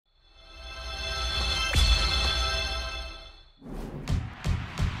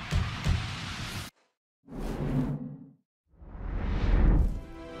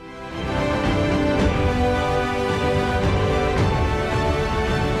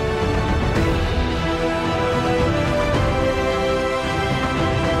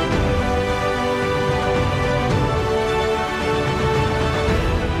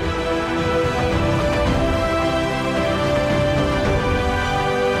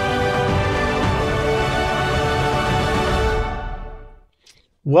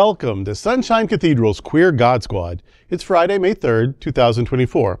Welcome to Sunshine Cathedral's Queer God Squad. It's Friday, May 3rd,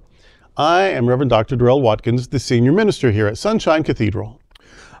 2024. I am Reverend Dr. Darrell Watkins, the Senior Minister here at Sunshine Cathedral.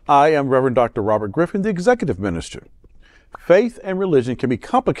 I am Reverend Dr. Robert Griffin, the Executive Minister. Faith and religion can be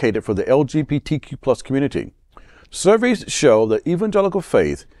complicated for the LGBTQ+ community. Surveys show that evangelical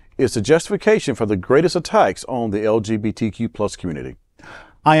faith is the justification for the greatest attacks on the LGBTQ+ community.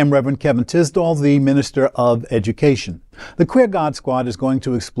 I am Reverend Kevin Tisdall, the Minister of Education. The Queer God Squad is going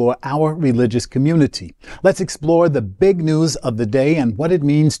to explore our religious community. Let's explore the big news of the day and what it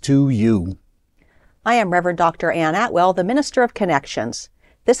means to you. I am Reverend Dr. Ann Atwell, the Minister of Connections.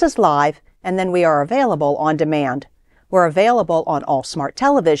 This is live, and then we are available on demand. We're available on all smart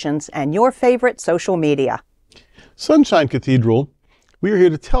televisions and your favorite social media. Sunshine Cathedral, we are here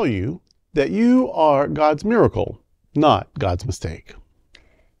to tell you that you are God's miracle, not God's mistake.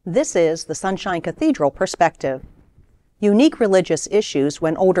 This is the Sunshine Cathedral perspective. Unique religious issues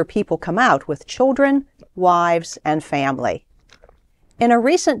when older people come out with children, wives, and family. In a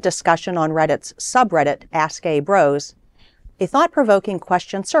recent discussion on Reddit's subreddit, askgaybros, a thought-provoking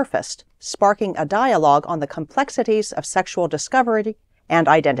question surfaced, sparking a dialogue on the complexities of sexual discovery and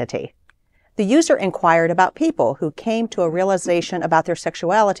identity. The user inquired about people who came to a realization about their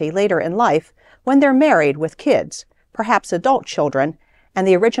sexuality later in life when they're married with kids, perhaps adult children, and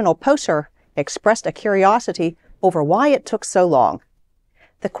the original poster expressed a curiosity over why it took so long.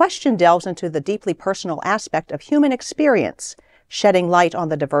 The question delves into the deeply personal aspect of human experience, shedding light on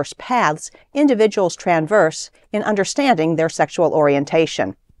the diverse paths individuals traverse in understanding their sexual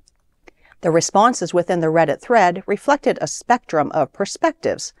orientation. The responses within the Reddit thread reflected a spectrum of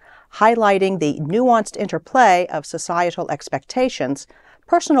perspectives, highlighting the nuanced interplay of societal expectations,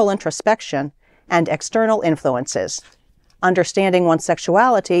 personal introspection, and external influences. Understanding one's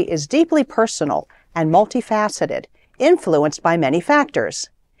sexuality is deeply personal and multifaceted, influenced by many factors.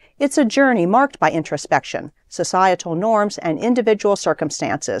 It's a journey marked by introspection, societal norms, and individual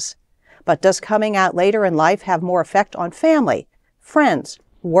circumstances. But does coming out later in life have more effect on family, friends,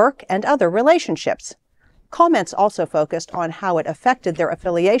 work, and other relationships? Comments also focused on how it affected their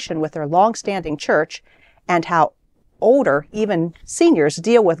affiliation with their long-standing church and how older, even seniors,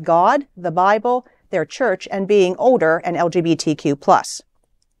 deal with God, the Bible, their church, and being older and LGBTQ+.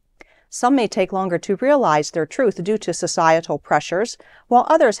 Some may take longer to realize their truth due to societal pressures, while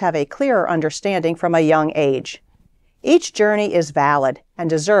others have a clearer understanding from a young age. Each journey is valid and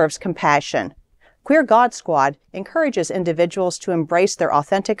deserves compassion. Queer God Squad encourages individuals to embrace their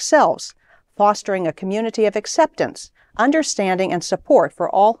authentic selves, fostering a community of acceptance, understanding, and support for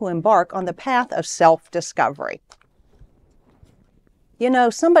all who embark on the path of self-discovery. You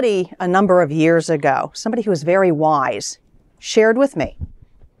know, somebody a number of years ago, somebody who was very wise, shared with me,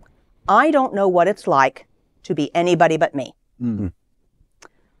 I don't know what it's like to be anybody but me. Mm-hmm.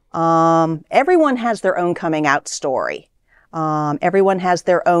 Everyone has their own coming out story. Everyone has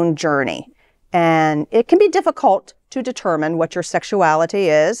their own journey. And it can be difficult to determine what your sexuality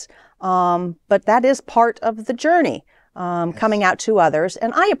is, but that is part of the journey, yes. Coming out to others.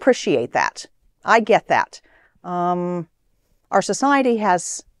 And I appreciate that. I get that. Our society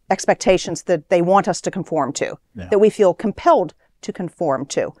has expectations that they want us to conform to, yeah. That we feel compelled to conform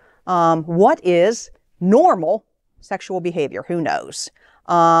to. What is normal sexual behavior? Who knows?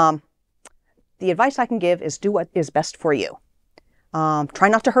 The advice I can give is do what is best for you. Try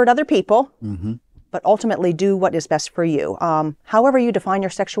not to hurt other people, mm-hmm. but ultimately do what is best for you. However you define your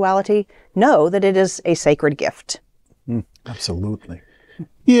sexuality, know that it is a sacred gift. Absolutely.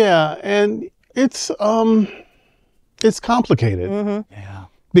 Yeah, and it's complicated. Mm-hmm. Yeah.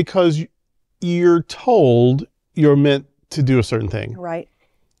 Because you're told you're meant to do a certain thing. Right.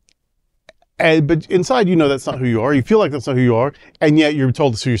 But inside, you know that's not who you are. You feel like that's not who you are. And yet you're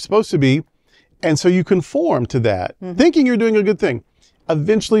told that's who you're supposed to be. And so you conform to that, mm-hmm. thinking you're doing a good thing.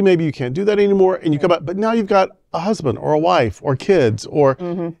 Eventually, maybe you can't do that anymore. And you come out, but now you've got a husband or a wife or kids or,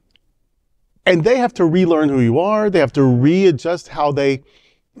 mm-hmm. and they have to relearn who you are. They have to readjust how they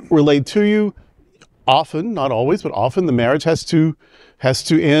relate to you. Often, not always, but often the marriage has to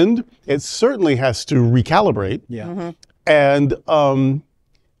end. It certainly has to recalibrate. Yeah. Mm-hmm.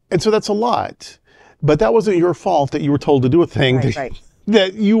 And so that's a lot. But that wasn't your fault that you were told to do a thing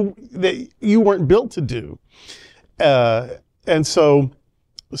that you weren't built to do. And so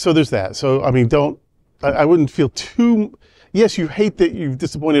there's that. So I mean, I wouldn't feel too. Yes, you hate that you've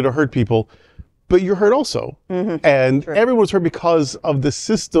disappointed or hurt people, but you're hurt also. Mm-hmm. And True. Everyone's hurt because of the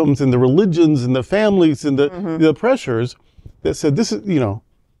systems and the religions and the families and the pressures that said this is, you know.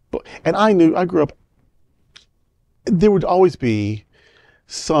 And I grew up, there would always be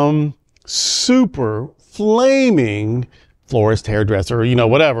some super flaming florist, hairdresser,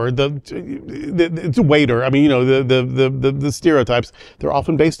 whatever, the waiter. I mean, the stereotypes, they're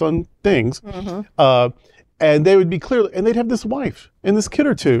often based on things. And they would be clear, and they'd have this wife and this kid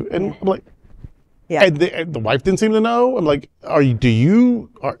or two. And I'm like, and the wife didn't seem to know. I'm like, are you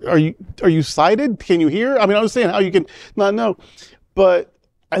sighted? Can you hear? I mean, I understand how you can not know,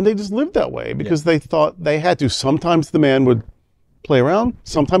 and they just lived that way because they thought they had to. Sometimes the man would play around,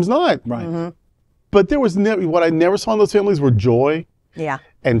 sometimes not. Right. But there was what I never saw in those families were joy,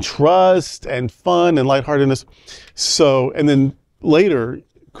 and trust, and fun, and lightheartedness. So, and then later,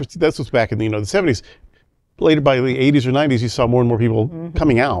 this was back in the 70s. Later, by the 80s or 90s, you saw more and more people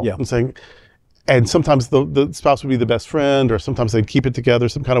coming out and saying, and sometimes the spouse would be the best friend, or sometimes they'd keep it together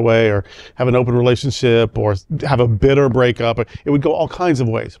some kind of way, or have an open relationship, or have a bitter breakup. It would go all kinds of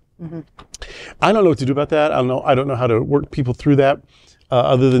ways. I don't know what to do about that. I don't know how to work people through that.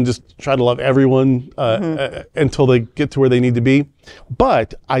 Other than just try to love everyone until they get to where they need to be.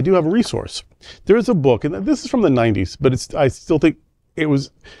 But I do have a resource. There is a book, and this is from the 90s, but I still think it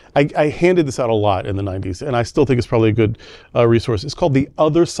was, I handed this out a lot in the 90s, and I still think it's probably a good resource. It's called The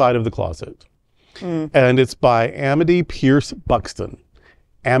Other Side of the Closet. And it's by Amity Pierce Buxton.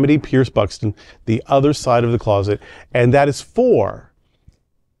 Amity Pierce Buxton, The Other Side of the Closet. And that is for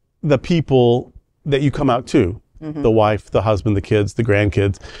the people that you come out to. The wife, the husband, the kids, the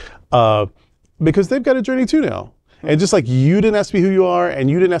grandkids, because they've got a journey too now. And just like you didn't ask to be who you are, and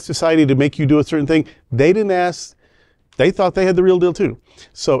you didn't ask society to make you do a certain thing, they didn't ask, they thought they had the real deal too.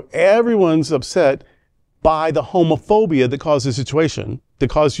 So everyone's upset by the homophobia that caused the situation,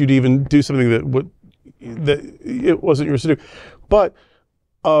 that caused you to even do something that it wasn't yours to do. But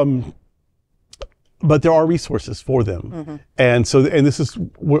there are resources for them. And this is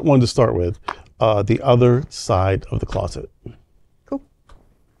one to start with. The Other Side of the Closet. Cool.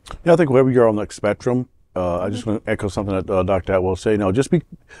 Yeah, I think wherever you're on the spectrum, I just want to echo something that Dr. Atwell said. I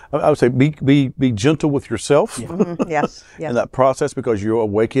would say be gentle with yourself. Yes. In that process, because you're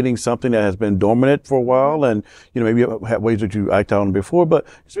awakening something that has been dormant for a while, and maybe you have ways that you act on before, but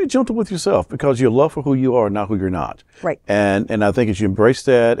just be gentle with yourself, because your love for who you are, not who you're not. Right. And I think as you embrace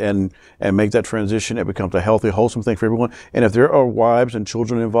that and make that transition, it becomes a healthy, wholesome thing for everyone. And if there are wives and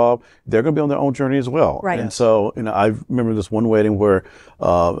children involved, they're going to be on their own journey as well. Right. And so, I remember this one wedding where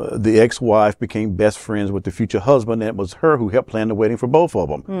the ex-wife became best friends with the future husband, and it was her who helped plan the wedding for both of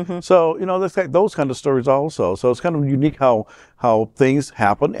them. So, there's those kind of stories also. So it's kind of unique how things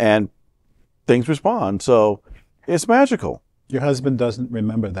happen and things respond. So it's magical. Your husband doesn't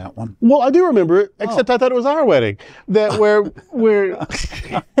remember that one. Well, I do remember it, except I thought it was our wedding. That where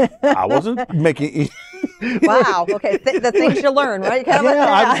I wasn't making. Wow. Okay. The things you learn, right? Kind of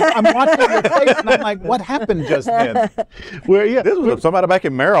I'm watching your face, and I'm like, what happened just then? This was somebody back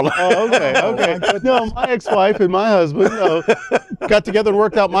in Maryland. Oh, okay. No, my ex-wife and my husband got together and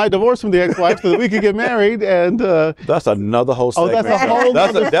worked out my divorce from the ex-wife so that we could get married. And that's another whole segment. That's a whole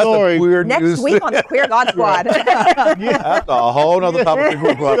other story. A weird Next news week on the Queer God Squad. That's a whole other topic.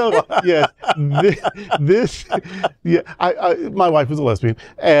 My wife was a lesbian,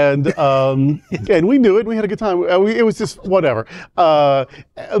 and we knew it. We had a good time. It was just whatever. But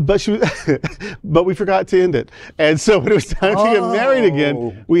we forgot to end it, and so when it was time to get married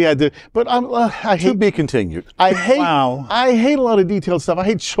again, we had to. But I hate to be continued. I hate a lot of detailed stuff. I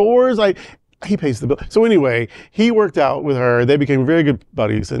hate chores. He pays the bill. So anyway, he worked out with her. They became very good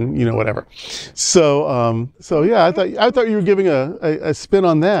buddies, and whatever. So yeah, I thought you were giving a spin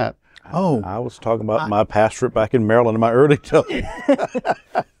on that. Oh, I was talking about my past trip back in Maryland in my early days.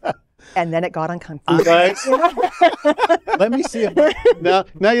 And then it got uncomfortable. Right. Let me see if now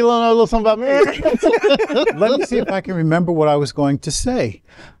you know a little something about me. Let me see if I can remember what I was going to say.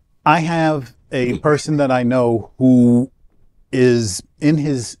 I have a person that I know who is in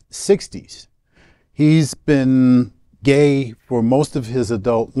his 60s. He's been gay for most of his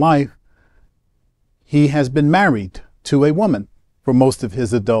adult life. He has been married to a woman for most of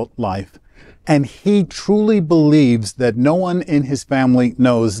his adult life. And he truly believes that no one in his family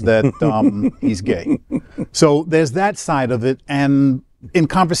knows that he's gay. So there's that side of it. And in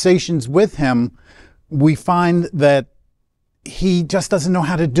conversations with him, we find that he just doesn't know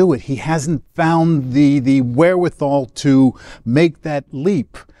how to do it. He hasn't found the wherewithal to make that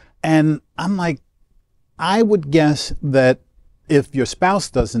leap. And I'm like, I would guess that if your spouse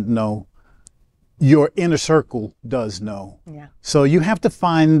doesn't know, your inner circle does know. Yeah. So you have to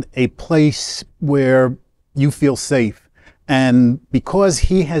find a place where you feel safe. And because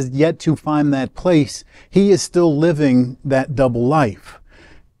he has yet to find that place, he is still living that double life.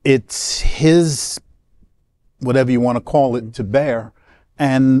 It's his, whatever you want to call it, to bear.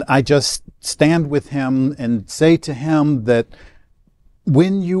 And I just stand with him and say to him that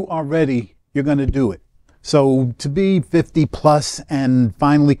when you are ready, you're going to do it. So to be 50 plus and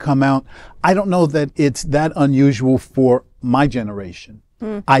finally come out, I don't know that it's that unusual for my generation.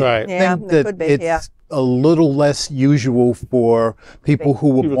 I Right. think it that could be, it's a little less usual for people who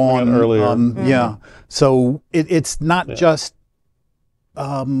were People born coming out earlier. Yeah. So it's not just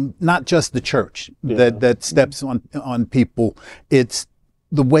the church that steps on people. It's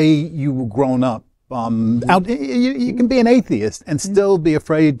the way you were grown up. You can be an atheist and still be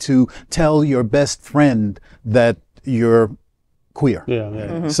afraid to tell your best friend that you're queer.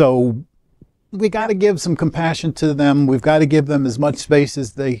 Yeah. So we got to give some compassion to them. We've got to give them as much space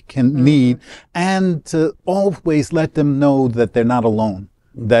as they can need, and to always let them know that they're not alone,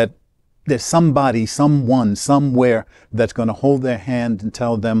 that there's somebody, someone, somewhere that's going to hold their hand and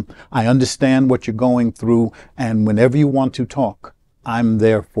tell them, I understand what you're going through, and whenever you want to talk, I'm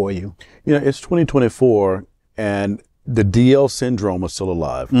there for you. You know, it's 2024, and the DL syndrome is still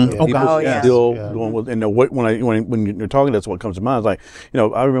alive. Oh, People God, yes. still going with, and when you're talking, that's what comes to mind. It's like, you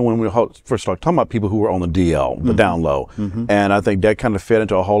know, I remember when we first started talking about people who were on the DL, the down low, and I think that kind of fed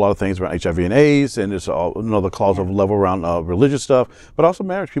into a whole lot of things around HIV and AIDS, and there's another causal level around religious stuff, but also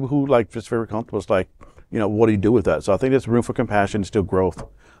marriage. People who like just very comfortable. It's like, you know, what do you do with that? So I think there's room for compassion, still growth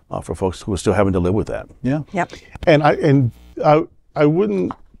for folks who are still having to live with that. Yeah. Yep. And I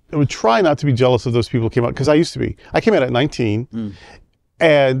would try not to be jealous of those people who came out, because I used to be. I came out at 19,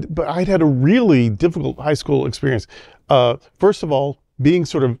 but I'd had a really difficult high school experience. First of all, being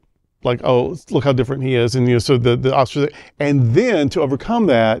sort of like, oh, look how different he is, and you know, so the ostracization, and then to overcome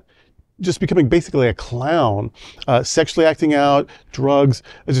that, just becoming basically a clown, sexually acting out, drugs,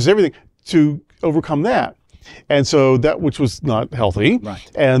 just everything to overcome that. And so that, which was not healthy.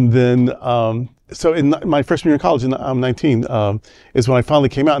 Right. And then, so in my freshman year in college, and I'm 19, is when I finally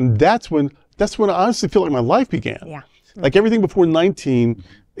came out, and that's when I honestly feel like my life began. Yeah. Like everything before 19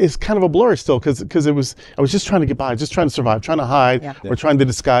 is kind of a blur still, because I was just trying to get by, just trying to survive, trying to hide, or trying to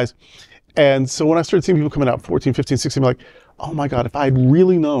disguise. And so when I started seeing people coming out 14, 15, 16, I'm like, oh my God, if I had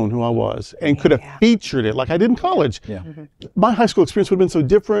really known who I was and could have featured it like I did in college, my high school experience would have been so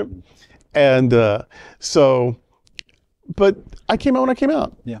different. And but I came out when I came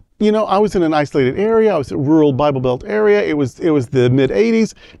out. Yeah. You know, I was in an isolated area. I was in a rural Bible Belt area. It was the mid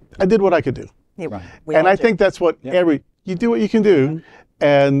 80s. I did what I could do. And I think that's what you do what you can do.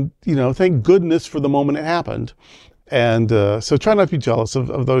 And, you know, thank goodness for the moment it happened. And so try not to be jealous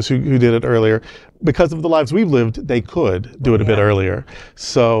of those who did it earlier. Because of the lives we've lived, they could do it a bit earlier.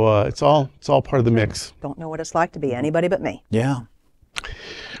 So it's all part of the mix. Don't know what it's like to be anybody but me. Yeah.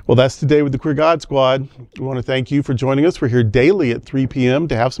 Well, that's today with the Queer God Squad. We want to thank you for joining us. We're here daily at 3 p.m.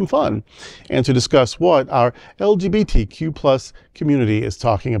 to have some fun and to discuss what our LGBTQ plus community is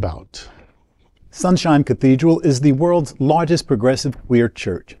talking about. Sunshine Cathedral is the world's largest progressive queer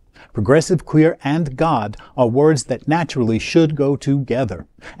church. Progressive, queer, and God are words that naturally should go together,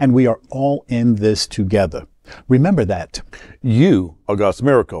 and we are all in this together. Remember that. You are God's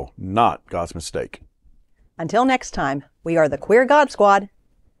miracle, not God's mistake. Until next time, we are the Queer God Squad.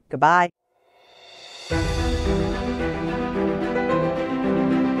 Goodbye.